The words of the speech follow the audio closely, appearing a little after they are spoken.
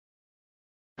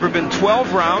been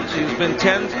 12 rounds. He's been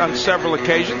 10 on several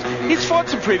occasions. He's fought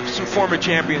some former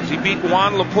champions. He beat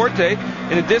Juan Laporte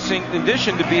in addition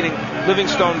to beating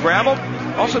Livingstone Gravel.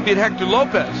 Also beat Hector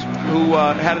Lopez, who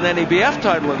had an NABF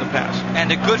title in the past.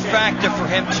 And a good factor for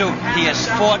him, too, he has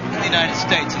fought in the United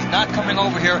States. He's not coming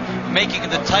over here making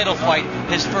the title fight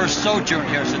his first sojourn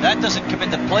here, so that doesn't come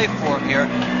into play for him here.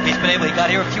 He got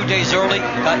here a few days early,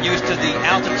 got used to the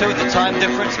altitude, the time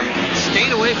difference,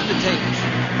 stayed away from the tables.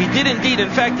 He did indeed.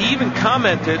 In fact, he even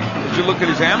commented, as you look at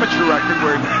his amateur record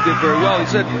where he did very well, he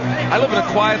said, I live in a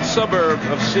quiet suburb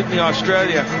of Sydney,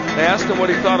 Australia. They asked him what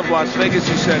he thought of Las Vegas.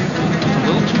 He said, it's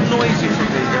a little too noisy for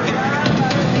me here.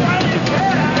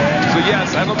 So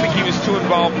yes, I don't think he was too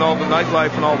involved in all the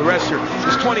nightlife and all the rest here.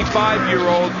 This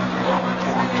 25-year-old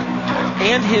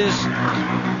and his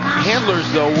handlers,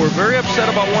 though, were very upset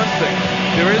about one thing.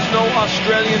 There is no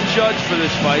Australian judge for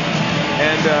this fight.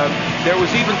 And there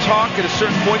was even talk at a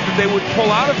certain point that they would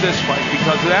pull out of this fight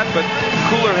because of that, but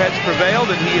cooler heads prevailed,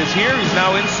 and he is here. He's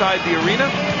now inside the arena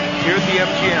here at the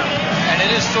MGM. And it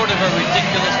is sort of a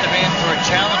ridiculous demand for a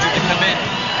challenger to come in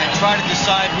and try to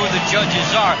decide who the judges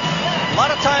are. A lot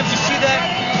of times you see that.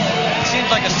 It seems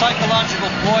like a psychological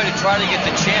ploy to try to get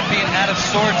the champion out of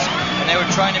sorts, and they were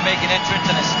trying to make an entrance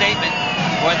and a statement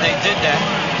when they did that.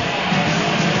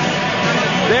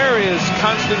 There is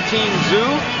Kostya Tszyu,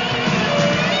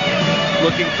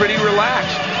 looking pretty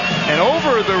relaxed. And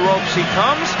over the ropes he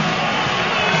comes.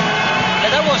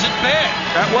 Yeah, that wasn't bad.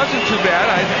 That wasn't too bad.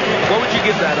 What would you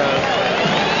give that?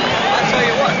 I'll tell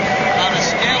you what. On a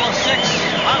scale of 6,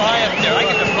 I'm high up there. I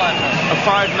give it a 5.9. A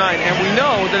 5.9. And we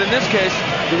know that in this case,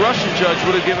 the Russian judge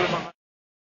would have given him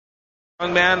a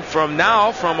young man from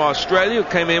Australia, who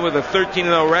came in with a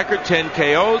 13-0 record, 10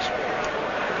 KOs.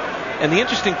 And the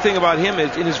interesting thing about him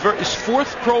is in his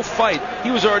fourth pro fight, he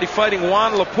was already fighting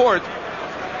Juan Laporte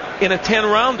in a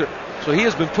 10-rounder. So he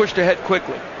has been pushed ahead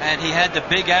quickly. And he had the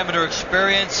big amateur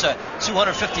experience,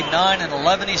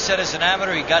 259-11, he said, as an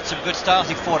amateur. He got some good styles.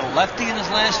 He fought a lefty in his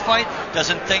last fight.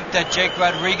 Doesn't think that Jake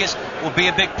Rodriguez will be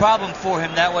a big problem for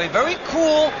him that way. Very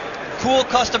cool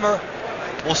customer.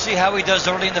 We'll see how he does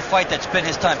early in the fight. That's been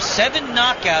his time. 7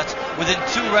 knockouts within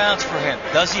 2 rounds for him.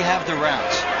 Does he have the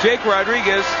rounds? Jake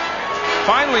Rodriguez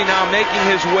finally now making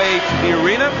his way to the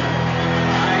arena.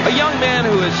 A young man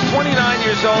who is 29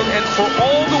 years old and for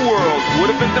all the world would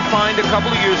have been defined a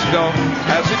couple of years ago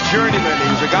as a journeyman. He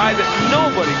was a guy that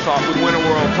nobody thought would win a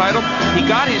world title. He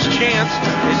got his chance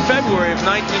in February of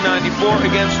 1994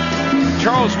 against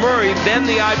Charles Murray, then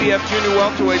the IBF junior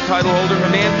welterweight title holder,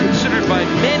 a man considered by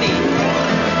many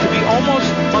to be almost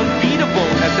unbeatable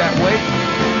at that weight.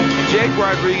 Jake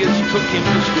Rodriguez took him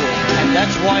to school. And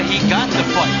that's why he got the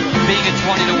fight, being a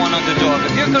 20-1 underdog.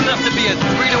 If you're good enough to be a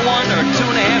 3-1 or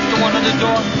 2.5-1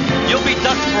 underdog, you'll be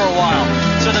ducked for a while.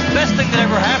 So the best thing that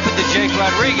ever happened to Jake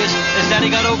Rodriguez is that he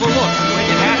got overlooked.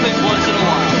 It happens once in a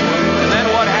while. And then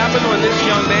what happened when this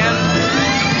young man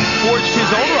forged his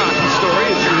own rocket story,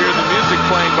 as you hear the music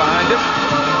playing behind him?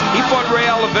 He fought Ray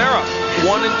Oliveira,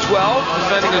 1-12,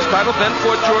 defending his title, then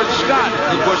fought George Scott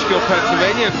in Bushkill,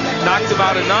 Pennsylvania, knocked him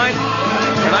out in 9.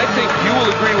 And I think you will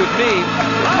agree with me,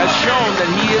 has shown that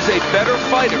he is a better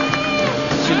fighter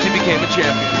since he became a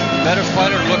champion. Better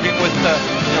fighter, working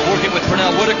with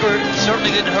Pernell Whitaker,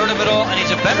 certainly didn't hurt him at all, and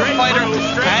he's a better fighter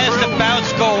as the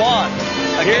bouts go on.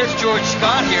 Against George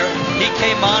Scott here, he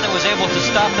came on and was able to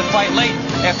stop the fight late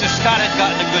after Scott had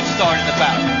gotten a good start in the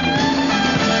bout.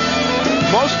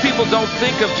 Most people don't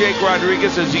think of Jake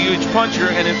Rodriguez as a huge puncher,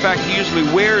 and in fact he usually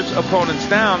wears opponents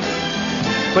down,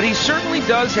 but he certainly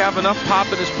does have enough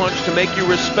pop in his punch to make you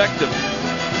respect him.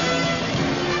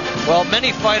 Well,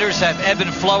 many fighters have ebb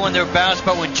and flow in their bouts,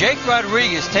 but when Jake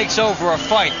Rodriguez takes over a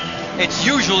fight, it's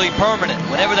usually permanent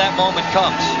whenever that moment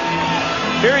comes.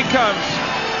 Here he comes.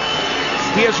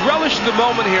 He has relished the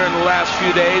moment here in the last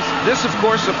few days. This, of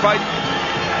course, a fight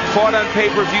fought on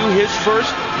pay-per-view, his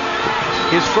first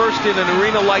in an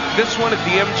arena like this one at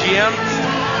the MGM.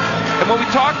 And when we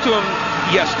talked to him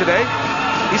yesterday,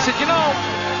 he said, you know,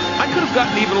 I could have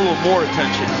gotten even a little more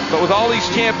attention, but with all these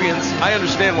champions, I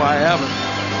understand why I haven't.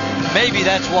 Maybe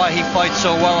that's why he fights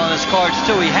so well on his cards,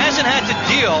 too. He hasn't had to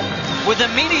deal with a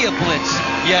media blitz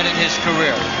yet in his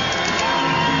career.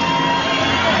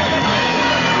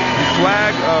 The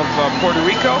flag of Puerto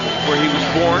Rico, where he was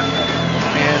born,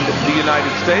 and the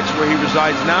United States, where he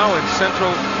resides now in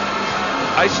central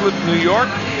Islip, New York.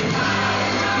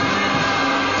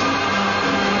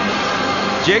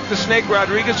 Jake the Snake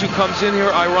Rodriguez, who comes in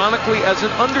here ironically as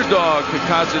an underdog to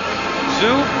Kostya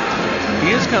Tszyu. He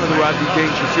is kind of the Rodney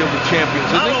Dangerfield of champions,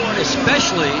 isn't he?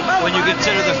 Especially when you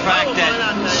consider the fact that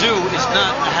Tszyu is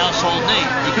not a household name.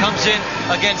 He comes in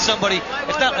against somebody,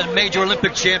 it's not a major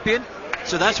Olympic champion,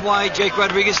 so that's why Jake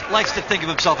Rodriguez likes to think of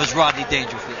himself as Rodney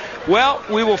Dangerfield. Well,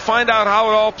 we will find out how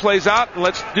it all plays out, and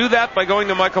let's do that by going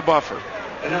to Michael Buffer.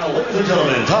 And now, ladies and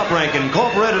gentlemen, Top Rank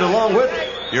Incorporated, along with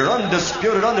your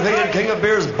undisputed, undefeated King of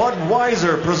Beers,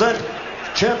 Budweiser, present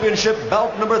championship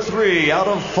bout number 3 out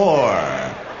of 4.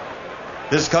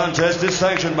 This contest is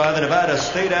sanctioned by the Nevada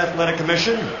State Athletic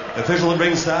Commission. Official at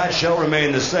ringside shall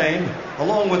remain the same,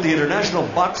 along with the International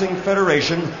Boxing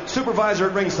Federation. Supervisor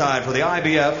at ringside for the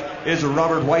IBF is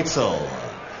Robert Weitzel.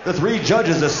 The 3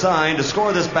 judges assigned to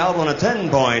score this bout on a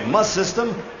 10-point must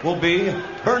system will be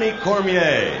Bernie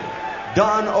Cormier,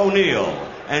 Don O'Neill,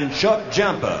 and Chuck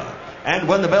Giampa. And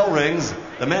when the bell rings,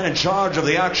 the man in charge of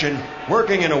the action,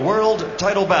 working in a world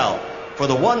title bout for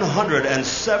the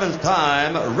 107th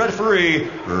time, referee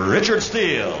Richard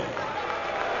Steele.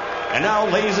 And now,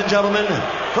 ladies and gentlemen,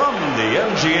 from the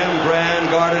MGM Grand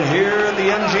Garden here in the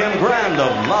MGM Grand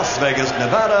of Las Vegas,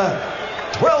 Nevada,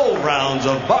 12 rounds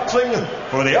of boxing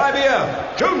for the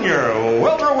IBF Junior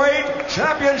Welterweight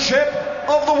Championship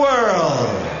of the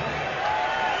World.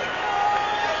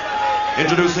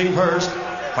 Introducing first,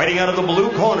 fighting out of the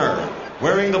blue corner,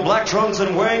 wearing the black trunks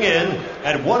and weighing in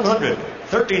at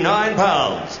 139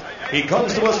 pounds. He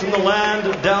comes to us from the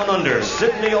land down under,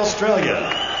 Sydney, Australia.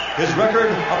 His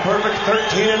record, a perfect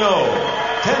 13-0.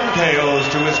 10 KOs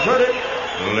to his credit.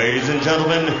 Ladies and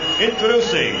gentlemen,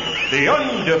 introducing the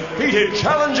undefeated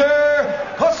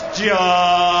challenger, Kostya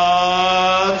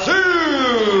Tszyu.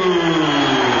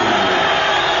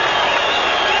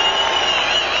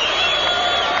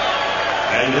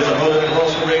 And his opponent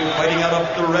across the ring, fighting out of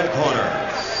the red corner,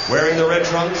 wearing the red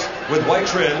trunks with white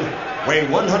trim, weighing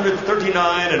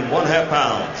 139.5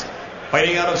 pounds.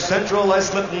 Fighting out of Central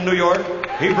Islington, New York,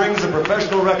 he brings a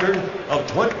professional record of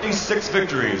 26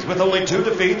 victories with only 2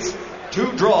 defeats,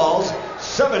 2 draws,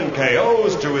 7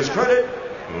 KOs to his credit.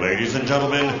 Ladies and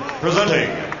gentlemen, presenting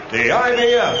the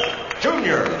IBF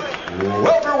Junior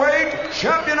Welterweight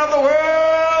Champion of the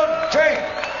World, Jake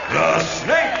the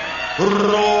Snake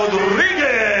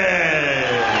Rodriguez.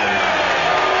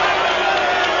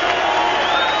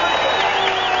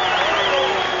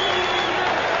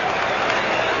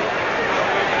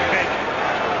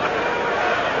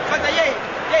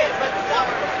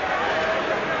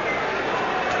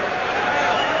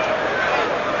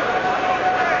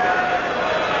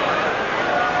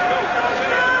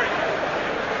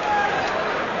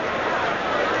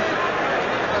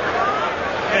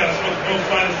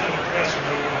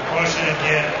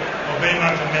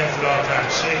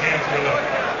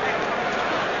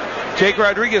 Jake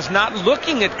Rodriguez not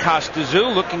looking at Kostya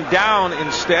Tszyu, looking down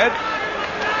instead.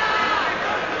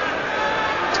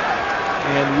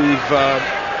 And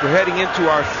we're heading into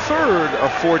our 3rd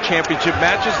of 4 championship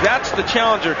matches. That's the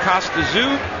challenger, Kostya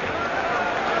Tszyu,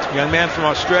 young man from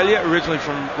Australia, originally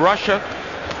from Russia,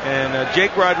 and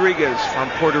Jake Rodriguez from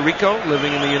Puerto Rico,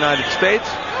 living in the United States.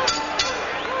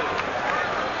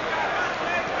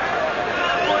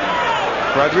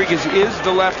 Rodriguez is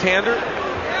the left-hander.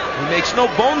 He makes no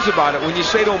bones about it. When you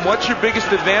say to him, what's your biggest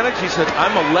advantage? He said,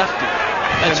 I'm a lefty.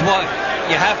 That's why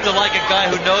you have to like a guy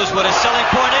who knows what his selling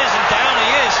point is, and down he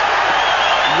is.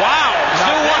 Wow.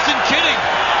 Tszyu wasn't kidding.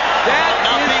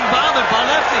 Not being bothered by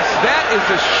lefties. That is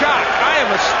a shock. I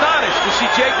am astonished to see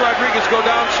Jake Rodriguez go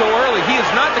down so early. He is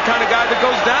not the kind of guy that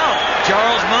goes down.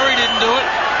 Charles Murray didn't do it.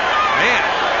 Man,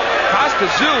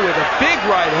 Kostya Tszyu with a big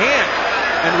right hand,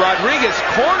 and Rodriguez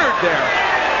cornered there.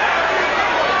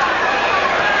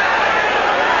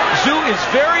 Tszyu is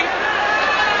very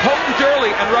potent early,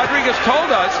 and Rodriguez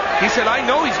told us, he said, I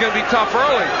know he's going to be tough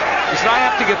early. He said, I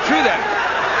have to get through that.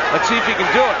 Let's see if he can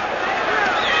do it.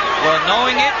 Well,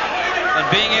 knowing it and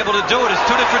being able to do it is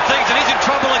 2 different things, and he's in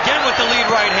trouble again with the lead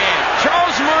right hand.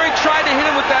 Charles Murray tried to hit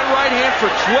him with that right hand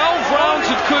for 12 rounds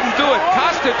and couldn't do it.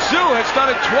 Kostya Tszyu has done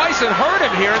it twice and hurt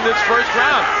him here in this first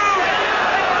round.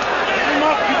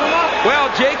 Well,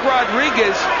 Jake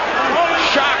Rodriguez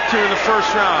shocked here in the first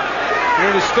round. Here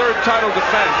in his 3rd title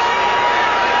defense.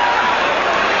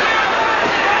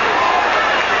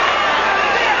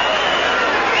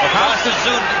 Well, Kostya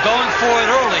Tszyu going for it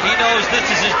early. He knows this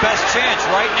is his best chance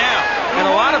right now. And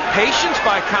a lot of patience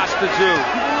by Kostya Tszyu.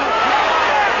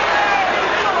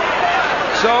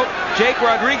 So, Jake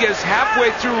Rodriguez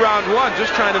halfway through round 1,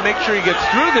 just trying to make sure he gets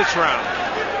through this round.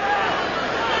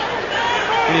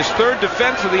 In his 3rd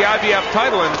defense of the IBF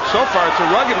title, and so far it's a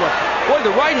rugged one. Boy,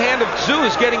 the right hand of Tszyu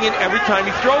is getting in every time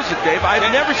he throws it, Dave. I've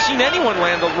never seen anyone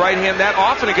land the right hand that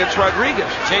often against Rodriguez.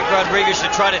 Jake Rodriguez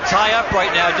should try to tie up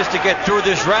right now just to get through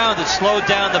this round and slow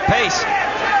down the pace.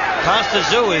 Kostya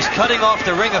Tszyu is cutting off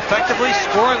the ring effectively,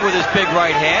 scoring with his big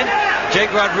right hand.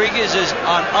 Jake Rodriguez is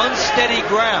on unsteady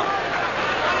ground.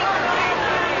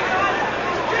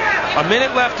 A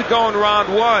minute left to go in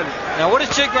round one. Now, what is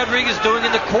Jake Rodriguez doing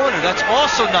in the corner? That's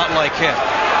also not like him.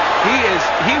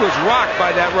 He was rocked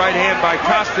by that right hand by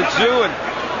Kostya Tszyu, and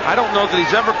I don't know that he's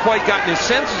ever quite gotten his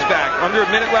senses back. Under a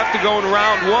minute left to go in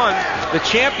round one. The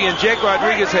champion, Jake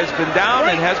Rodriguez, has been down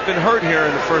and has been hurt here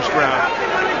in the first round.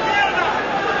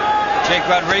 Jake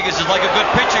Rodriguez is like a good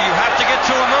pitcher. You have to get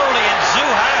to him early, and Tszyu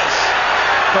has.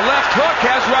 The left hook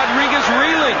has Rodriguez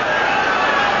reeling.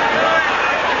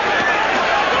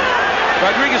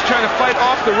 Rodriguez trying to fight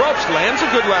off the ropes, lands a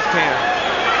good left hand.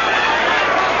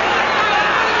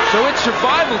 So it's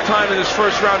survival time in this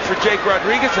first round for Jake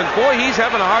Rodriguez, and boy, he's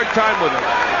having a hard time with it.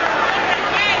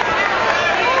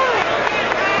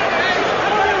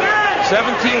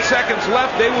 17 seconds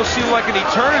left. They will seem like an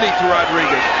eternity to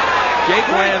Rodriguez. Jake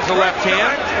lands the left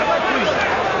hand.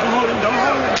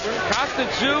 Kostya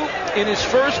Tszyu, in his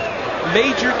first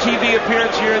major TV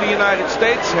appearance here in the United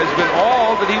States, has been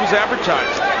all that he was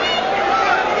advertised.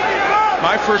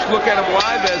 My first look at him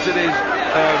live, as it is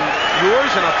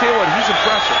yours, and I'll tell you what, he's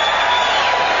impressive.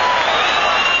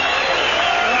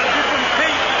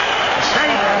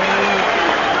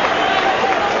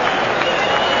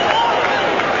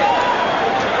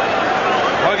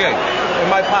 Okay, in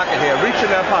my pocket here. Reach in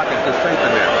that pocket to strengthen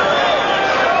there.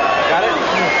 Got it?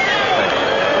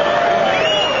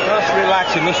 Just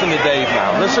relax and listen to Dave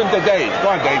now. Listen to Dave.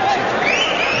 Go on, Dave.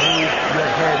 Move your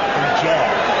head and jab.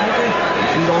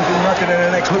 If you don't do nothing in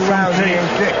the next 2 rounds, he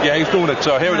ain't kick. Yeah, he's doing it.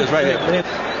 So here it is right here. Take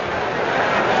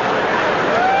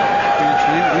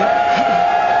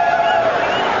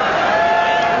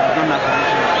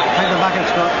the back and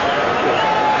stop.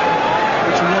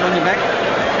 Put some wood on your back.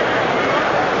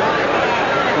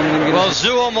 Well,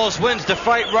 Tszyu almost wins the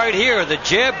fight right here. The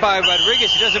jab by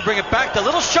Rodriguez, he doesn't bring it back. The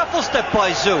little shuffle step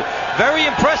by Tszyu, very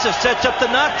impressive, sets up the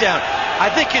knockdown. I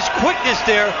think his quickness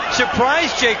there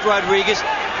surprised Jake Rodriguez,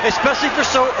 especially for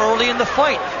so early in the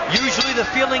fight. Usually the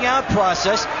feeling out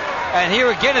process, and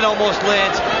here again it almost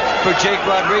lands for Jake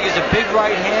Rodriguez. A big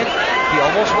right hand. He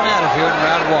almost went out of here in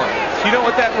round one. You know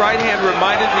what that right hand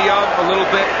reminded me of a little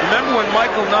bit? Remember when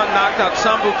Michael Nunn knocked out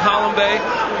Sambu Kalembe?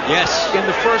 Yes. In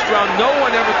the first round, no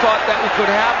one ever thought that could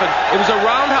happen. It was a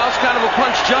roundhouse kind of a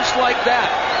punch just like that.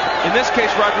 In this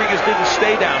case, Rodriguez didn't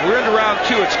stay down. We're into round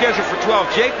two. It's scheduled for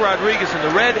 12. Jake Rodriguez in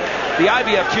the red, the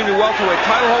IBF Junior Welterweight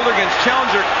title holder against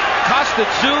challenger Kostya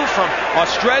Tszyu from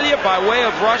Australia by way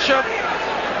of Russia.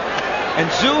 And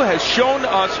Tszyu has shown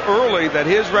us early that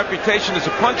his reputation as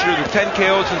a puncher, the 10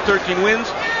 KOs and 13 wins,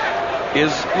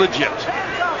 is legit.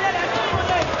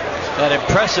 That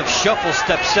impressive shuffle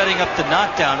step setting up the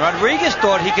knockdown. Rodriguez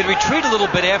thought he could retreat a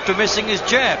little bit after missing his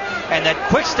jab, and that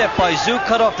quick step by Tszyu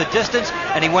cut off the distance,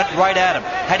 and he went right at him.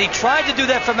 Had he tried to do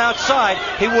that from outside,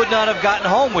 he would not have gotten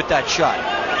home with that shot.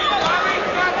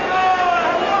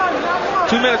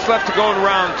 2 minutes left to go in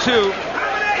round two,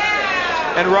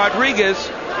 and Rodriguez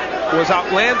was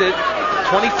outlanded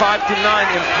 25-9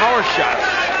 in power shots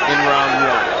in round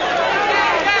one.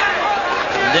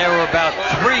 There were about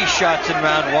 3 shots in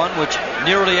round one, which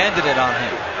nearly ended it on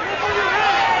him.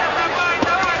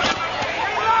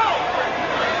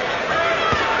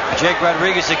 Jake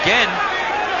Rodriguez again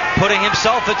putting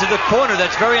himself into the corner.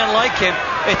 That's very unlike him.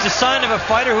 It's a sign of a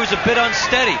fighter who's a bit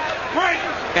unsteady.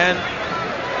 And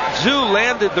Tszyu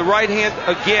landed the right hand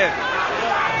again.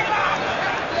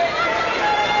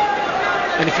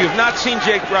 And if you have not seen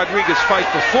Jake Rodriguez fight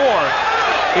before,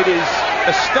 it is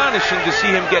astonishing to see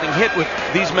him getting hit with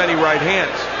these many right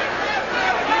hands.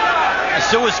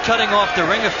 Tszyu is cutting off the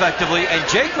ring effectively, and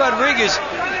Jake Rodriguez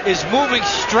is moving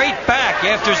straight back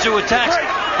after Tszyu attacks,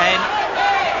 and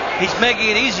he's making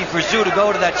it easy for Tszyu to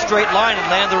go to that straight line and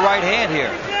land the right hand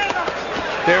here.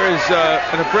 There is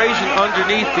an abrasion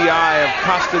underneath the eye of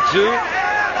Kostya Tszyu.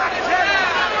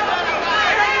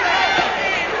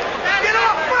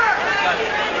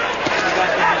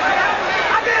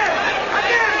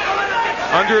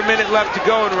 Under a minute left to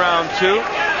go in round two.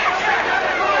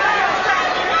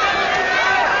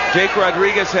 Jake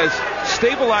Rodriguez has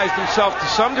stabilized himself to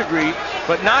some degree,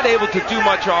 but not able to do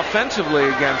much offensively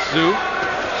against Tszyu.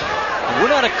 We're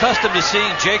not accustomed to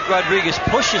seeing Jake Rodriguez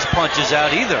push his punches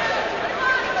out either.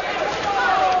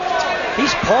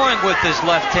 He's pouring with his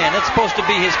left hand. That's supposed to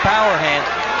be his power hand.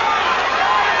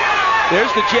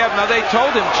 There's the jab. Now they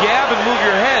told him jab and move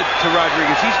your head to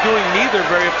Rodriguez. He's doing neither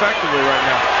very effectively right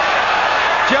now.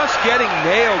 just getting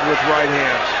nailed with right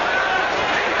hands.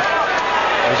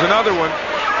 There's another one.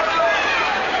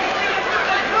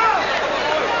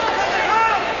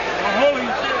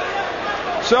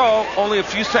 So, only a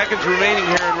few seconds remaining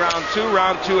here in round two.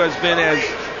 Round two has been as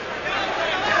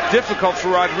difficult for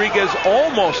Rodriguez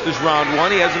almost as round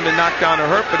one. He hasn't been knocked down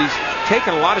or hurt, but he's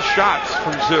taken a lot of shots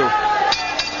from Tszyu.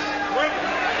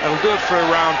 That'll do it for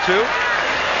round two.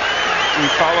 We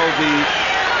follow the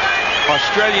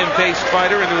Australian-based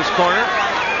fighter into his corner.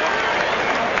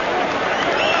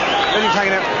 When are you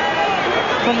taking it?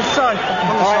 From the side.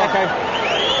 From the side. Okay.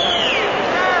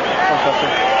 Hold that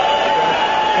quick.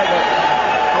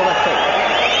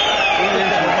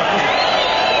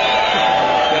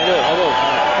 I will.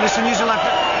 Listen, use the left.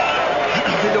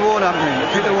 Keep the one up here.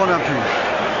 Keep the one up here.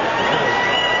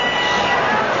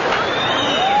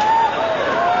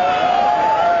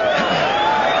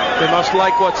 They must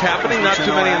like what's happening, not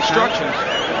too many instructions.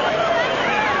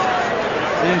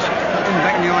 Yes,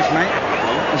 back in the ice, mate.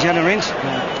 Is the other rinse?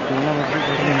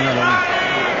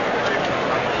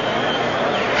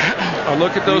 Oh,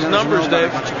 look at those numbers,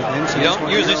 Dave. You don't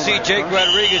usually see Jake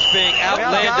Rodriguez being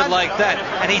outlanded like that,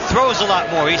 and he throws a lot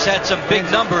more. He's had some big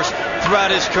numbers throughout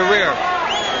his career.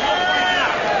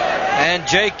 And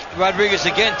Jake Rodriguez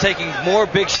again taking more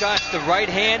big shots. The right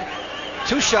hand,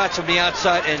 2 shots from the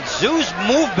outside, and Tszyu's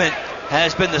movement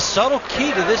has been the subtle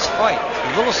key to this fight.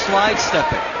 A little slide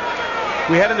stepping.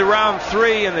 We head into round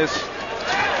 3 in this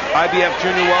IBF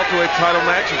Junior Welterweight title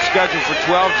match. It's scheduled for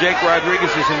 12. Jake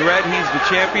Rodriguez is in red. He's the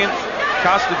champion.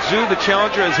 Kostya Tszyu, the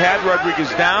challenger, has had Rodriguez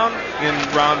down in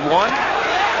round 1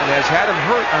 and has had him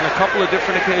hurt on a couple of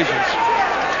different occasions.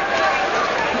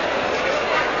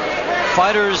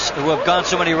 Fighters who have gone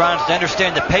so many rounds, they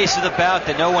understand the pace of the bout.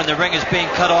 They know when the ring is being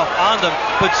cut off on them.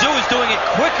 But Tszyu is doing it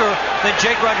quicker than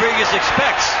Jake Rodriguez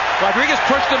expects. Rodriguez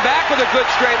pushed him back with a good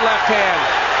straight left hand.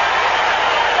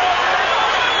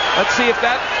 Let's see if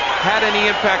that had any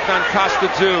impact on Kostya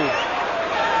Tszyu.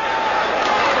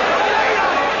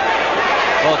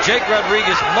 Well, Jake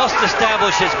Rodriguez must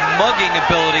establish his mugging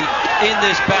ability in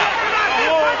this bout.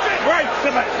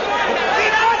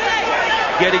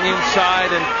 Getting inside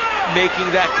and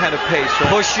making that kind of pace. Right?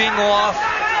 Pushing off,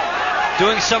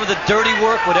 doing some of the dirty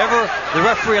work, whatever the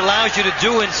referee allows you to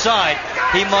do inside,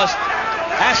 he must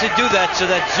actually do that so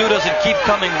that Tszyu doesn't keep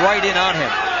coming right in on him.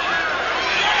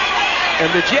 And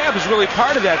the jab is really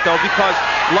part of that, though, because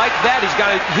like that, he's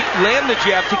got to land the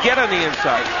jab to get on the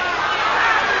inside.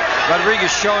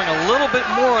 Rodriguez showing a little bit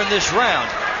more in this round.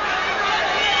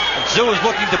 And Tszyu is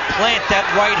looking to plant that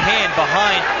right hand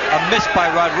behind a miss by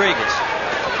Rodriguez.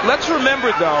 Let's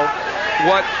remember, though,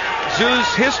 what Tszyu's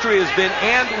history has been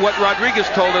and what Rodriguez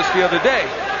told us the other day.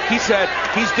 He said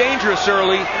he's dangerous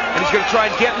early and he's going to try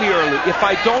and get me early. If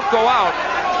I don't go out,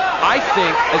 I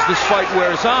think as this fight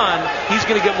wears on, he's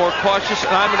going to get more cautious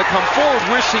and I'm going to come forward.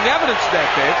 We're seeing evidence of that,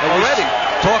 Dave, already.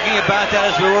 Talking about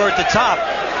that as we were at the top,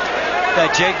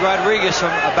 that Jake Rodriguez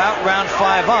from about round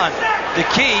 5 on, the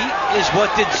key is what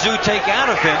did Tszyu take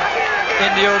out of him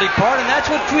in the early part, and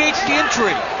that's what creates the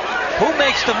intrigue. Who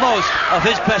makes the most of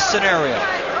his best scenario?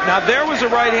 Now, there was a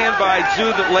right hand by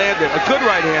Tszyu that landed, a good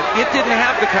right hand. It didn't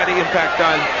have the kind of impact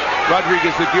on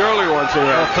Rodriguez that the earlier ones had.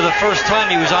 Well, for the first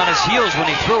time, he was on his heels when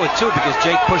he threw it, too, because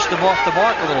Jake pushed him off the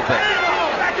mark a little bit.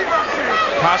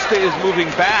 Kostya is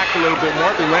moving back a little bit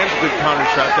more. He lands a good counter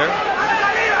shot there.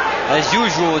 As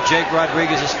usual with Jake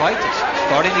Rodriguez's fight, it's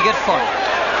starting to get fun.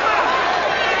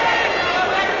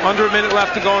 Under a minute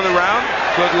left to go in the round.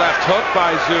 Good left hook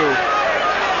by Tszyu.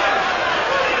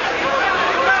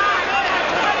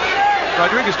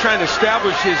 Rodriguez trying to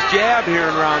establish his jab here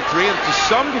in round 3, and to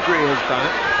some degree has done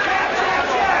it.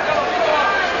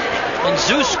 And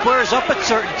Tszyu squares up at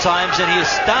certain times, and he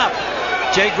has stopped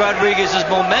Jake Rodriguez's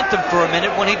momentum for a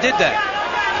minute when he did that.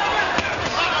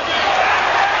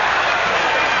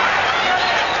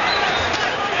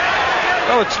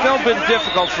 Well, it's still been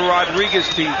difficult for Rodriguez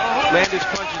to land his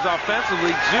punches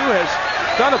offensively. Tszyu has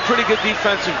done a pretty good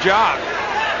defensive job.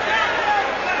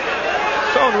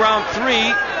 So in round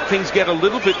 3, things get a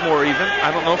little bit more even.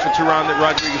 I don't know if it's a round that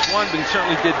Rodriguez won, but he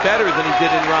certainly did better than he did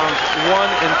in rounds 1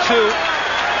 and 2.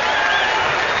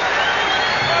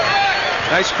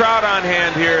 Nice crowd on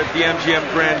hand here at the MGM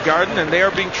Grand Garden, and they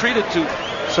are being treated to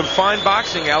some fine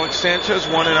boxing. Alex Sanchez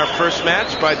won in our first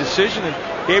match by decision, and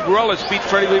Gabe Ruelas beat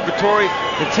Freddie Liberatore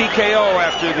in TKO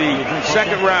after the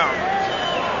second round.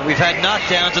 We've had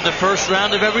knockdowns in the first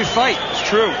round of every fight. It's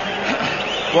true.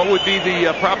 What would be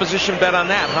the proposition bet on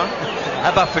that, huh?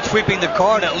 How about for sweeping the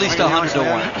card at least 100 to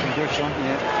 1?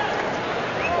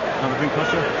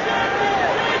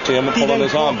 See him pulling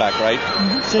his arm back, right?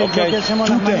 Okay.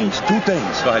 Two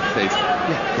things. Go ahead, Steve.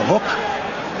 Yeah, the hook,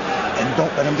 and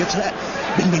don't let him get set.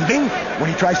 Bing, bing, bing. When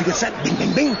he tries to get set, bing,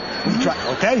 bing, bing. When he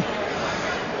okay?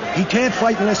 He can't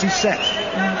fight unless he's set.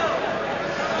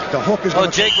 The hook is. Well,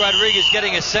 Jake Rodriguez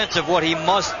getting a sense of what he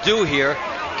must do here.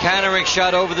 Countering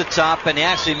shot over the top, and he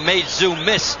actually made Tszyu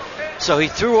miss. So he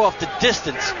threw off the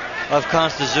distance of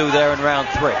Kostya Tszyu there in round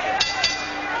 3.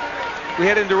 We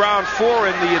head into round 4,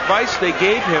 and the advice they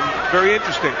gave him, very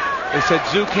interesting. They said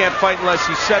Tszyu can't fight unless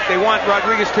he's set. They want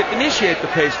Rodriguez to initiate the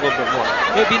pace a little bit more.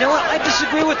 Yeah, but you know what? I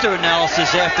disagree with their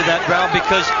analysis after that round,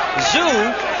 because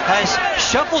Tszyu has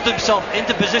shuffled himself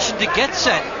into position to get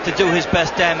set to do his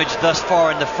best damage thus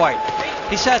far in the fight.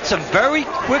 He's had some very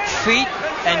quick feet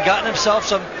and gotten himself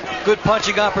some good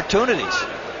punching opportunities.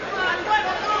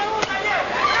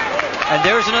 And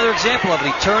there's another example of it.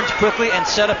 He turns quickly and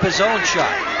set up his own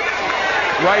shot.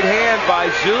 Right hand by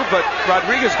Tszyu, but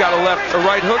Rodriguez got a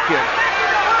right hook in.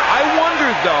 I wonder,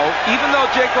 though, even though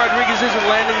Jake Rodriguez isn't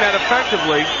landing that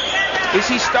effectively, is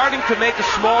he starting to make a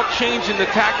small change in the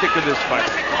tactic of this fight?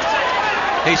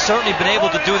 He's certainly been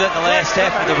able to do that in the last half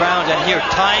of the round, and here,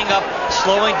 tying up,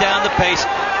 slowing down the pace,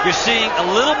 you're seeing a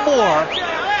little more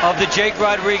of the Jake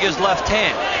Rodriguez left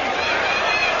hand.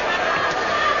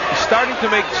 He's starting to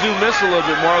make Tszyu miss a little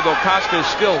bit more, though Kostya is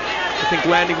still, I think,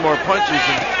 landing more punches.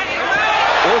 And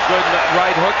good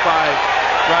right hook by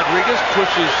Rodriguez,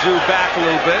 pushes Tszyu back a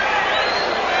little bit.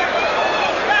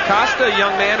 Kostya, a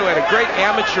young man who had a great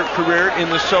amateur career in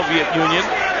the Soviet Union,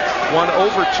 won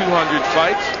over 200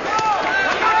 fights,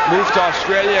 moved to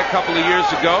Australia a couple of years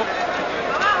ago,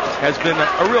 has been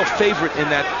a real favorite in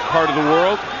that part of the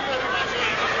world.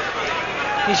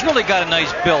 He's really got a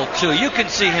nice build, too. You can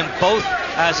see him both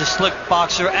as a slick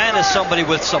boxer and as somebody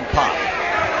with some pop.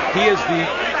 He is the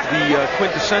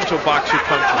quintessential boxer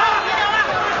puncher.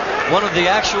 One of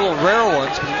the actual rare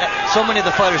ones. So many of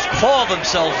the fighters call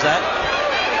themselves that,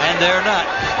 and they're not.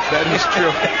 That is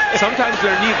true. Sometimes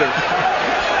they're neither.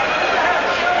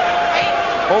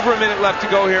 Over a minute left to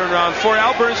go here in round 4.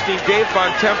 Al Bernstein, Dave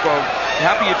Bontempo,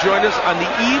 happy you joined us on the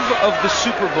eve of the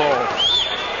Super Bowl.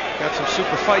 Got some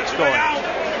super fights going.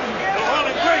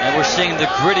 And we're seeing the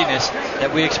grittiness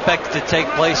that we expect to take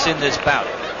place in this bout.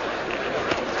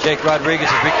 Jake Rodriguez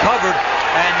has recovered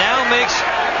and now makes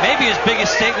maybe his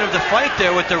biggest statement of the fight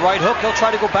there with the right hook. He'll try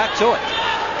to go back to it.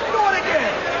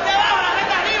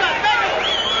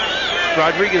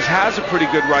 Rodriguez has a pretty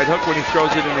good right hook when he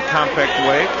throws it in a compact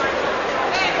way.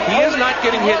 He is not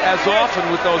getting hit as often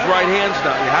with those right hands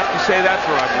now. You have to say that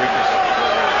for Rodriguez.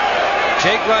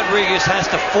 Jake Rodriguez has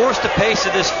to force the pace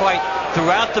of this fight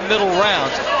throughout the middle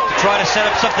rounds to try to set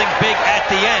up something big at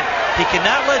the end. He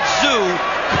cannot let Tszyu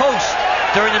coast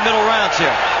during the middle rounds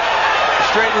here.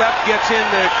 Straight left gets in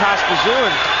to Kostya Tszyu,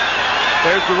 and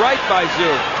there's the right by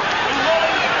Tszyu.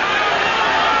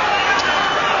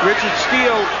 Richard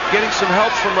Steele getting some help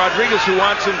from Rodriguez, who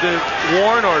wants him to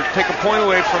warn or take a point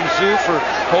away from Tszyu for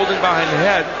holding behind the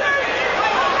head.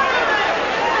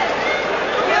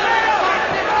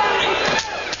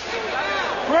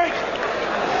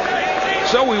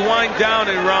 So we wind down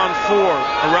in round 4,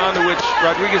 a round in which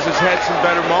Rodriguez has had some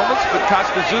better moments, but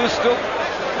Kostya Tszyu is still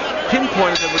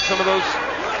pinpointed him with some of those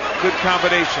good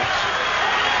combinations.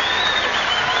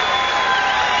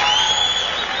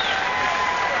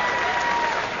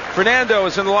 Fernando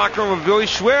is in the locker room of Billy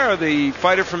Schwer, the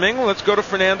fighter from England. Let's go to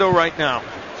Fernando right now.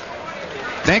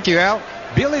 Thank you, Al.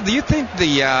 Billy, do you think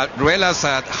the Ruela's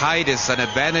height is an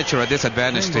advantage or a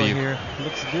disadvantage to you?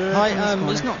 Looks good.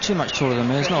 There's not too much taller than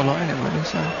me. There's not a lot in it, really.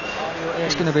 So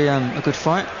it's going to be a good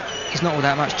fight. He's not all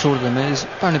that much taller than me. He's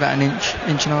only about an inch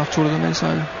and a half taller than me. So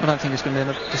I don't think it's going to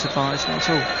be a disadvantage at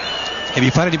all. Have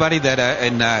you fought anybody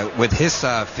that, with his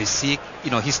physique,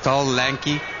 he's tall,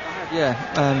 lanky? Yeah,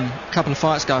 a couple of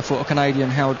fights ago I fought a Canadian,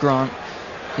 Howard Grant.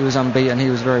 He was unbeaten. He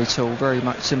was very tall, very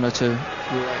much similar to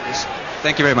Ruela's.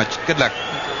 Thank you very much. Good luck.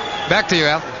 Back to you,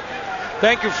 Al.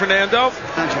 Thank you, Fernando.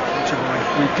 Thank you.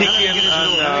 We peek in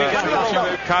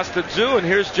on Kostya Tszyu, and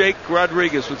here's Jake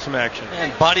Rodriguez with some action.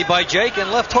 And body by Jake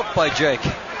and left hook by Jake.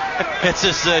 Gets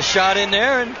his shot in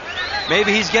there, and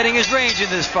maybe he's getting his range in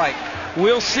this fight.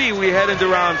 We'll see. We head into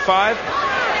round 5.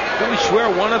 Billy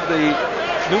Schwer, one of the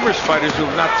numerous fighters who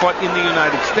have not fought in the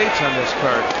United States on this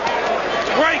card.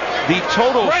 Right. The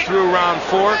totals through round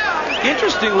 4.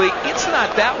 Interestingly, it's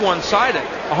not that one-sided.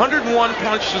 101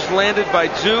 punches landed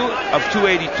by Tszyu of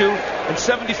 282, and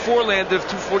 74 landed of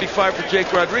 245 for Jake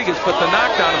Rodriguez. But the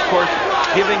knockdown, of course,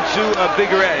 giving Tszyu a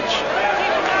bigger edge.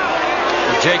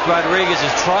 Jake Rodriguez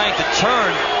is trying to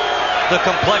turn the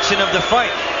complexion of the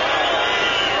fight.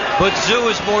 But Tszyu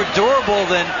is more durable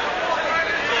than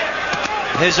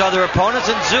his other opponents,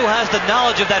 and Tszyu has the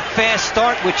knowledge of that fast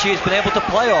start, which he has been able to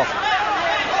play off.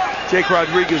 Jake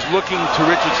Rodriguez looking to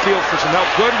Richard Steele for some help.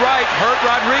 Good right, hurt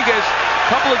Rodriguez.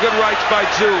 Couple of good rights by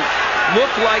Tszyu.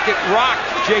 Looked like it rocked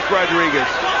Jake Rodriguez.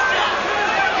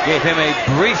 Gave him a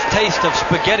brief taste of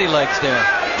spaghetti legs there.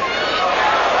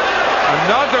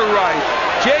 Another right.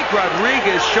 Jake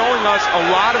Rodriguez showing us a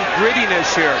lot of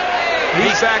grittiness here.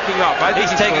 He's backing up. I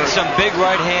think he's taking some big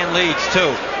right hand leads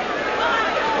too.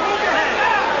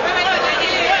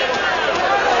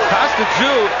 Kostya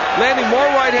Tszyu landing more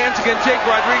right hands against Jake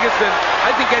Rodriguez than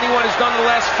I think anyone has done in the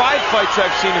last 5 fights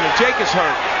I've seen him in. Jake is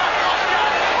hurt.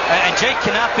 And Jake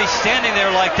cannot be standing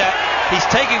there like that. He's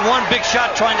taking one big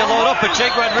shot trying to load up, but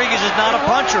Jake Rodriguez is not a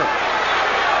puncher.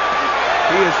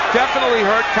 He is definitely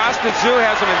hurt. Kostya Tszyu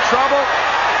has him in trouble.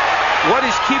 What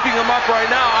is keeping him up right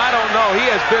now, I don't know. He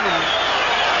has been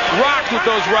rocked with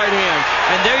those right hands.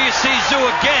 And there you see Tszyu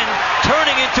again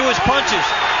turning into his punches.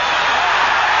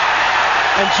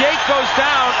 And Jake goes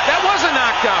down. That was a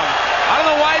knockdown. I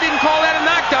don't know why he didn't call that a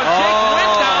knockdown. Jake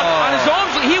went down on his own.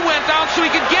 He went down so he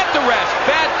could get the rest.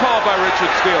 Bad call by Richard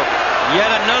Steele.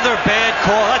 Yet another bad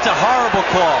call. That's a horrible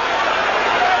call.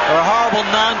 Or a horrible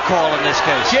non-call in this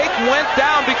case. Jake went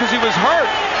down because he was hurt.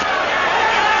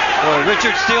 Boy,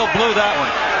 Richard Steele blew that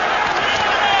one.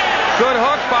 Good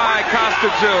hook by Kostya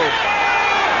Tszyu.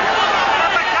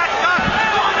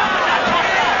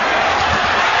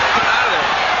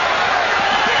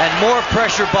 And more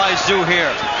pressure by Tszyu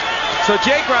here. So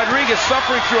Jake Rodriguez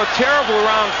suffering through a terrible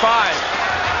round 5.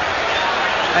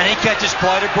 And he catches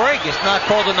quite a break. It's not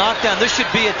called a knockdown. This should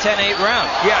be a 10-8 round.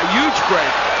 Yeah, huge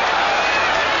break.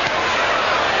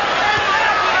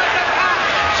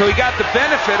 So he got the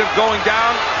benefit of going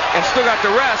down and still got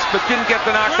the rest, but didn't get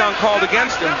the knockdown called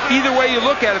against him. Either way you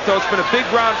look at it, though, it's been a big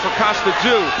round for Kostya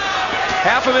Tszyu.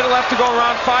 Half a minute left to go in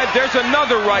round 5. There's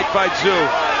another right by Tszyu.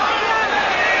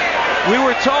 We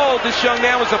were told this young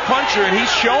man was a puncher, and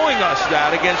he's showing us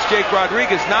that against Jake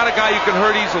Rodriguez. Not a guy you can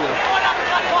hurt easily.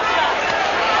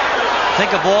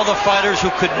 Think of all the fighters who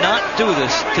could not do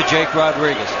this to Jake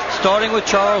Rodriguez, starting with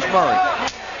Charles Murray.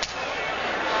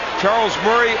 Charles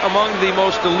Murray among the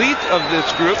most elite of this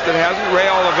group that hasn't. Ray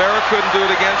Oliveira couldn't do it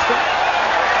against him.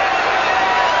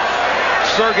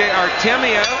 Sergey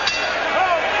Artemiev.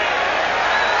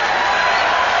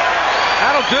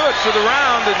 That'll do it for the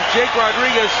round, and Jake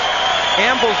Rodriguez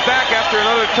ambles back after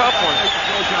another tough one.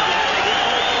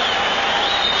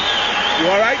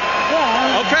 You all right?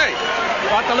 Yeah. Okay.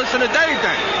 We'll have to listen to Dave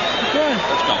then. Okay.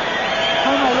 Let's go.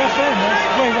 Oh, no, that's it, man.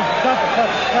 Wait, stop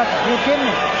it. You kidding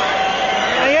me?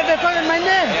 I had to call my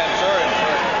name. Yeah, I'm sorry.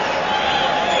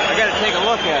 I got to take a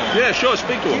look at him. Yeah, sure.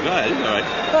 Speak to him. Go ahead. He's all right.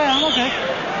 Well, I'm okay.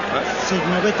 Sí,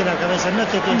 muévete la cabeza, no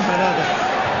te quedes parado.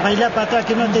 Baila para atrás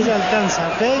que no te alcanza,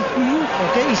 ¿ok?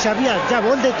 ¿Ok? Y sabía, jab,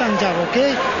 all the time jab,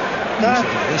 ¿ok?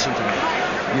 Listen to me.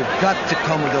 You've got to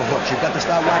come with the hooks. You've got to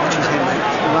start watching his hand, man.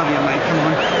 Love you, man. Come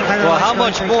on. Well, how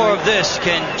much more of this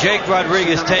can Jake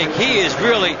Rodriguez take? He is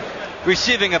really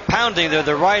receiving a pounding there.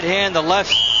 The right hand, the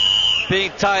left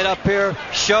being tied up here,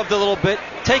 shoved a little bit,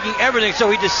 taking everything.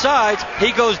 So he decides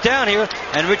he goes down here,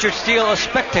 and Richard Steele, a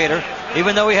spectator,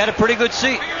 even though he had a pretty good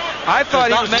seat, I thought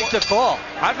does he not was make the call.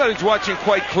 I thought he was watching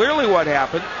quite clearly what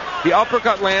happened. The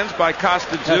uppercut lands by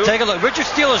Kostya Tszyu. Now take a look. Richard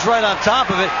Steele is right on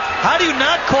top of it. How do you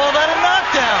not call that a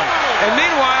knockdown? And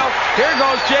meanwhile, here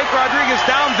goes Jake Rodriguez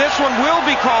down. This one will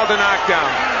be called a knockdown.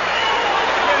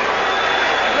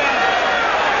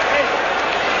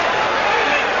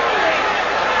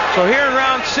 So here in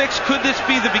round 6, could this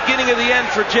be the beginning of the end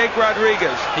for Jake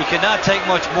Rodriguez? He cannot take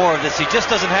much more of this. He just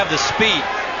doesn't have the speed,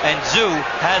 and Tszyu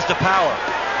has the power.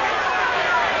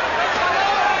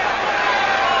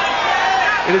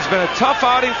 It has been a tough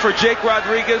outing for Jake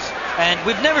Rodriguez. And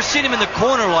we've never seen him in the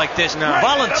corner like this,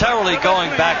 voluntarily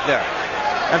going back there.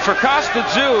 And for Kostya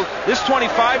Tszyu, this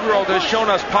 25-year-old has shown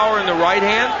us power in the right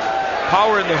hand,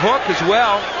 power in the hook as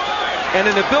well, and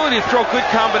an ability to throw good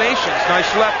combinations. Nice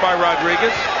left by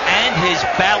Rodriguez. And his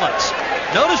balance.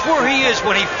 Notice where he is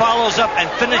when he follows up and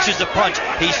finishes the punch.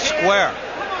 He's square.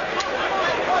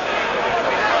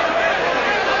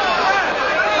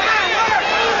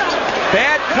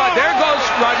 Bad cut. There goes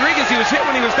Rodriguez. He was hit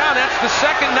when he was down. That's the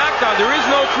second knockdown. There is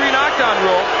no 3 knockdown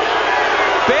rule.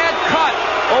 Bad cut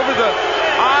over the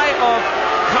eye of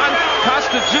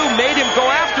Kostya Tszyu made him go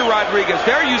after Rodriguez.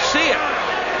 There you see it.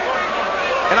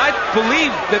 And I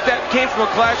believe that came from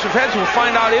a clash of heads. We'll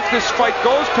find out if this fight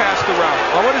goes past the round.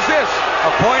 Well, what is this?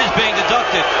 A point is being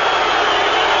deducted.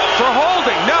 For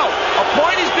holding. No. A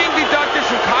point is being deducted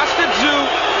from Kostya Tszyu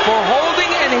for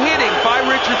holding and hitting by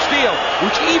Richard Steele,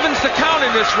 which evens the count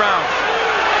in this round.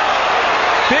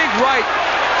 Big right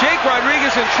Jake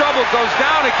Rodriguez in trouble, goes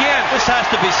down again. This has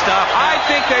to be stopped. I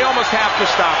think they almost have to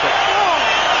stop it.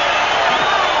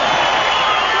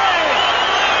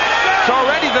 It's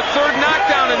already the third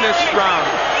knockdown in this round.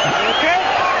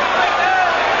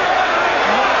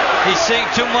 He's seeing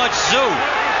too much Tszyu.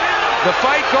 The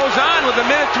fight goes on with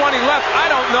 1:20 left. I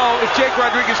don't know if Jake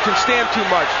Rodriguez can stand too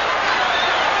much.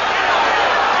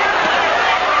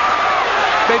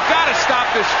 They've got to stop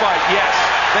this fight, yes.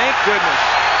 Thank goodness.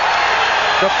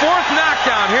 The fourth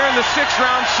knockdown here in the sixth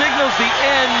round signals the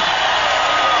end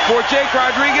for Jake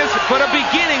Rodriguez, but a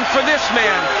beginning for this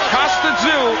man, Kostya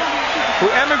Tszyu, who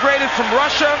emigrated from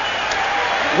Russia,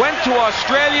 went to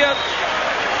Australia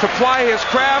to ply his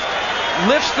craft,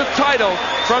 lifts the title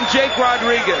from Jake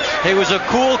Rodriguez. He was a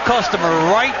cool customer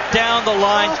right down the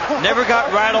line, never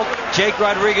got rattled. Jake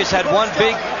Rodriguez had one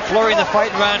big flurry in the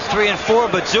fight in rounds 3 and 4,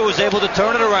 but Tszyu was able to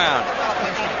turn it around.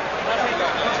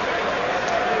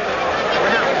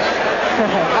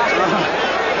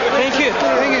 Thank you.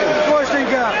 Thank you.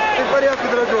 Костенька, ты в порядке,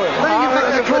 дорогой? Back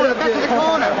to the corner, back to the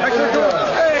corner, back to the corner.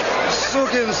 Hey,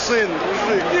 сукин сын.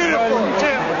 Beautiful.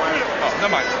 Never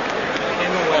mind.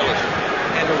 Handle well.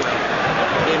 Handle well.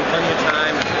 Gave him plenty of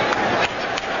time.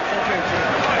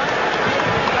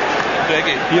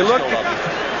 You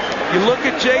look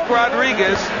at Jake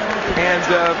Rodriguez, and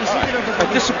a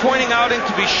disappointing outing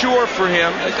to be sure for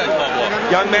him.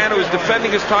 Young man who is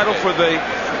defending his title for the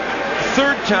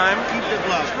third time.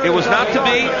 It was not to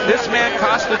be. This man,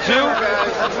 Kostya Tszyu,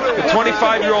 the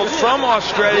 25-year-old from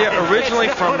Australia, originally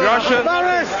from Russia.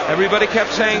 Everybody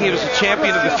kept saying he was a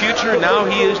champion of the future. Now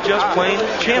he is just plain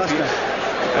champion,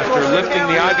 after lifting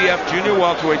the IBF junior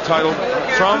welterweight title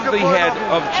from the head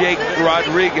of Jake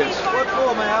Rodriguez.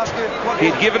 He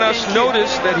had given us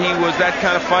notice that he was that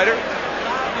kind of fighter.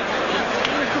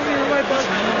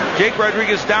 Jake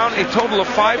Rodriguez down a total of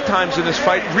 5 times in this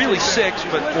fight, really 6,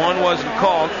 but one wasn't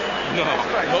called. No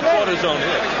quarter zone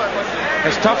hit.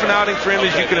 As tough an outing for him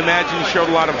as you can imagine. He showed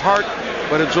a lot of heart,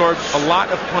 but absorbed a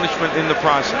lot of punishment in the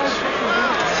process.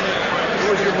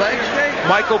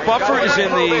 Michael Buffer is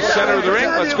in the center of the ring.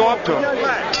 Let's go up to him.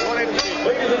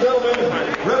 Ladies and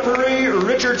gentlemen, referee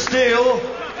Richard Steele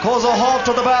calls a halt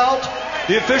to the bout.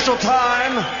 The official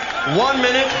time, 1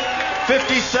 minute,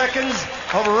 50 seconds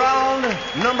of round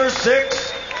number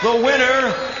 6. The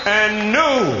winner and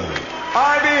new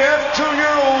IBF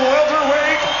Junior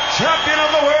Welterweight Champion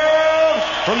of the World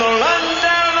from the land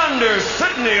down under,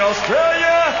 Sydney,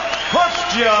 Australia,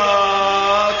 Kostya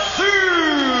Tszyu.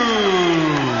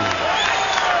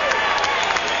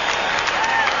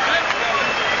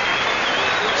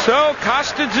 So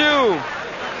Kostya Tszyu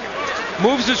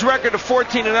moves his record to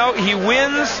 14-0. He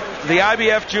wins the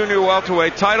IBF Junior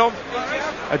Welterweight title.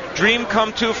 A dream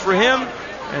come true for him.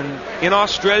 And in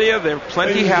Australia, they're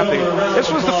plenty happy. This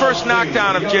was the first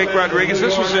knockdown of Jake Rodriguez.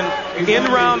 This was in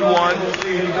round 1.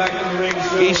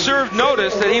 He served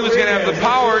notice that he was going to have the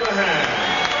power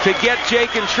to get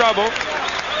Jake in trouble.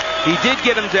 He did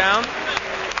get him down.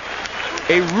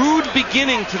 A rude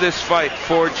beginning to this fight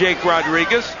for Jake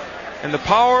Rodriguez. And the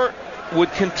power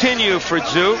would continue for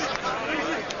Tszyu.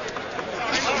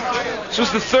 This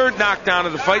was the third knockdown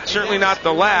of the fight, certainly not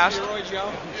the last.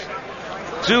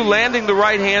 Tszyu landing the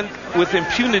right hand with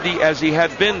impunity as he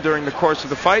had been during the course of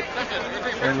the fight.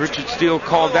 And Richard Steele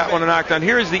called that one a knockdown.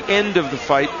 Here is the end of the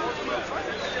fight,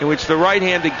 in which the right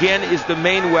hand again is the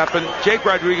main weapon. Jake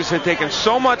Rodriguez had taken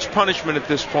so much punishment at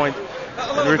this point,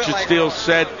 and Richard Steele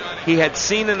said he had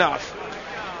seen enough.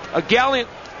 A gallant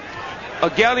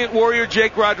warrior,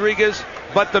 Jake Rodriguez,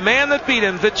 but the man that beat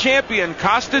him, the champion,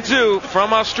 Kostya Tszyu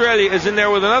from Australia, is in there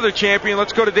with another champion.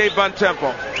 Let's go to Dave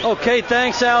Bontempo. Okay,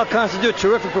 thanks, Al. Kostya Tszyu,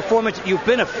 terrific performance. You've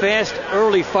been a fast,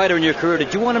 early fighter in your career.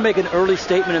 Did you want to make an early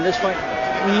statement in this fight?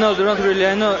 No, not really.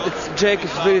 I know Jake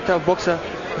is a very tough boxer,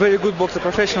 very good boxer,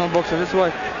 professional boxer. That's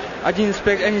why I didn't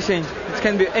expect anything. It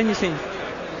can be anything.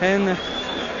 And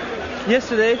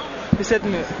yesterday, he said to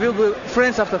me, we'll be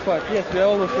friends after fight. Yes, we're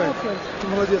all friends.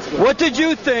 What did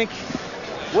you think?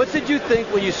 What did you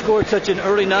think when you scored such an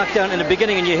early knockdown in the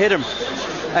beginning and you hit him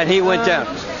and he went down?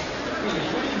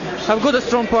 I've got a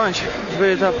strong punch,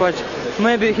 very tough punch.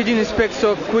 Maybe he didn't expect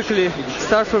so quickly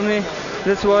start from me.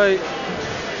 That's why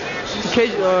he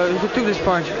took this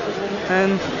punch.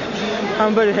 And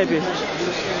I'm very happy.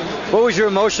 What was your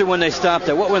emotion when they stopped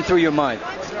it? What went through your mind?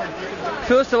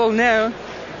 First of all, now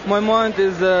my mind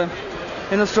is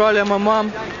in Australia. My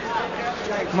mom,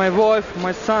 my wife,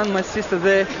 my son, my sister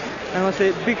there. And I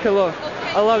say big hello.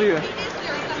 I love you.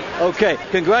 Okay,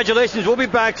 congratulations. We'll be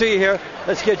back to you here.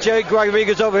 Let's get Jake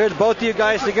Rodriguez over here. Both of you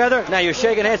guys together. Now you're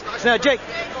shaking hands. Now, Jake,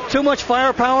 too much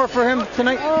firepower for him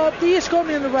tonight? He has got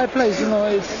me in the right place. You know,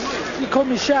 he caught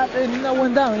me shot and I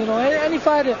went down. You know, any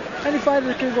fighter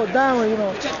can go down. You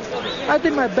know, I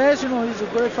did my best. You know, he's a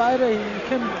great fighter. He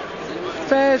came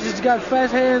fast. He's got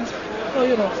fast hands. So,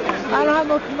 you know, I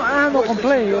have no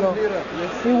complaint. You know,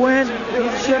 he went.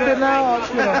 He's champion now.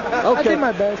 You know, I did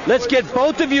my best. Let's get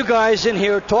both of you guys in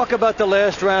here. Talk about the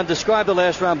last round. Describe the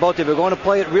last round. Both of you. We're going to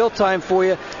play it real time for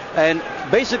you, and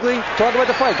basically talk about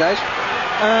the fight, guys.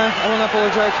 I want to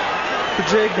apologize to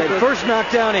Jake. First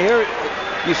knockdown here.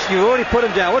 You already put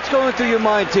him down. What's going through your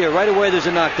mind here? Right away, there's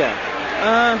a knockdown.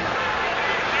 I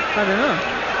don't know.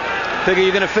 Figure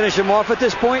you're going to finish him off at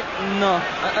this point? No,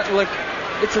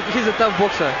 he's a tough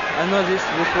boxer. I know this.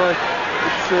 That's why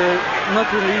it's not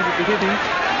really easy to hit him.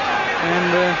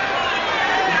 And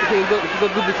he got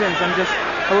good defense.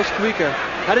 I was quicker.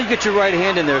 How did you get your right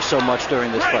hand in there so much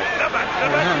during this fight? I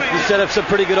don't know. You set up some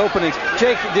pretty good openings.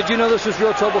 Jake, did you know this was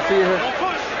real trouble for you here?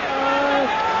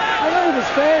 I know he was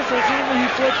fast. I think when he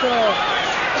fought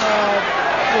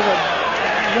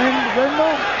Renmo,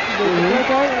 the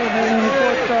guy, and then he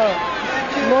fought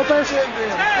Lopez.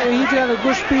 He got a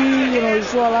good speed. You know, he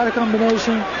saw a lot of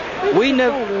combination. We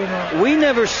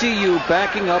never see you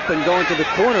backing up and going to the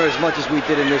corner as much as we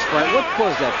did in this fight. What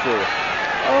caused that for you?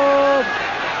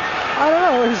 I don't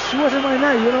know. It wasn't my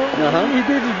night. You know, he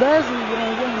did his best. You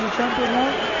know, he's a champion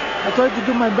now. I tried to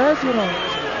do my best. You know.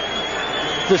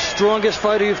 The strongest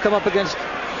fighter you've come up against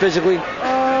physically?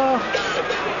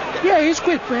 Yeah, he's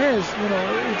quick for hands. You know,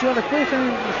 he's got a quick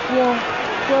hand, strong,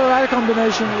 got a lot of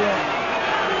combination.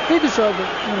 Yeah, he deserved it.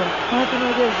 You know, nothing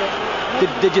against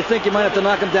that. Did you think you might have to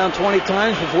knock him down 20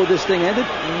 times before this thing ended?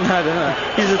 I don't know.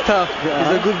 He's a tough.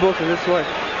 He's a good boxer. That's why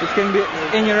it can be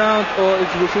any round or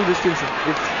it's the full distance.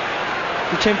 It's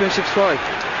the championship fight.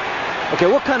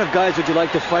 Okay, what kind of guys would you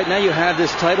like to fight? Now you have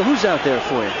this title. Who's out there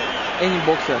for you? Any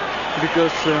boxer,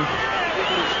 because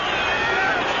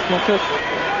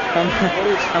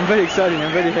I'm very excited.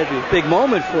 I'm very happy. Big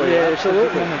moment for you. Yeah,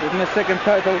 absolutely. It's my second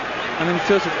title. I mean,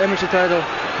 first it's amateur title,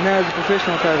 now it's a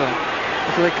professional title.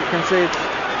 It's like you can say it's.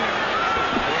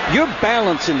 Your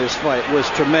balance in this fight was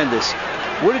tremendous.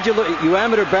 Where did you look? Your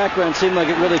amateur background seemed like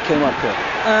it really came up here.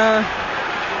 I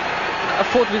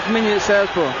fought with many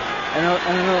southpaw, and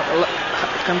I know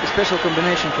a special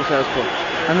combination for southpaw.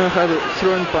 I know how to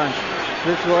throw and punch.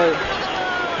 That's why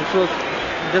it was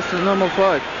just a normal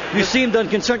fight. You seemed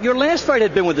unconcerned. Your last fight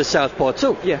had been with the southpaw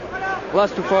too. Yeah,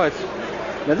 last two fights.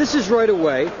 Now this is right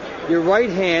away. Your right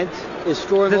hand is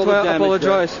storing all the damage. That's why I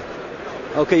apologize. There.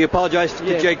 Okay, you apologize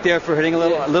to Jake there for hitting a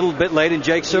little bit late, and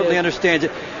Jake certainly understands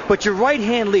it. But your right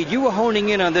hand lead, you were honing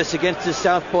in on this against the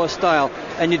southpaw style,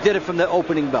 and you did it from the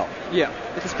opening bell. Yeah,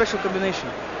 it's a special combination.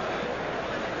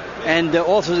 And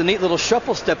also the neat little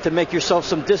shuffle step to make yourself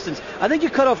some distance. I think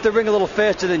you cut off the ring a little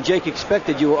faster than Jake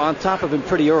expected. You were on top of him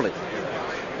pretty early.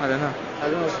 I don't know.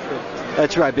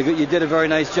 That's right, because you did a very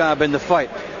nice job in the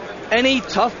fight. Any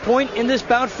tough point in this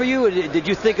bout for you? Did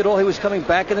you think at all he was coming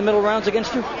back in the middle rounds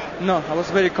against you? No, I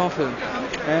was very confident.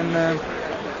 And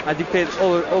I dictated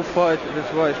all fight.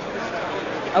 That's why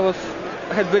I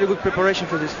had very good preparation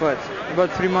for this fight.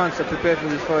 About 3 months I prepared for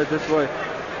this fight. That's why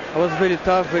I was very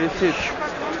tough, very fit.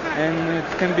 And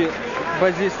it can be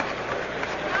by this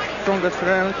strongest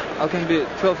round, I can be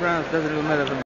 12 rounds, doesn't really matter for me.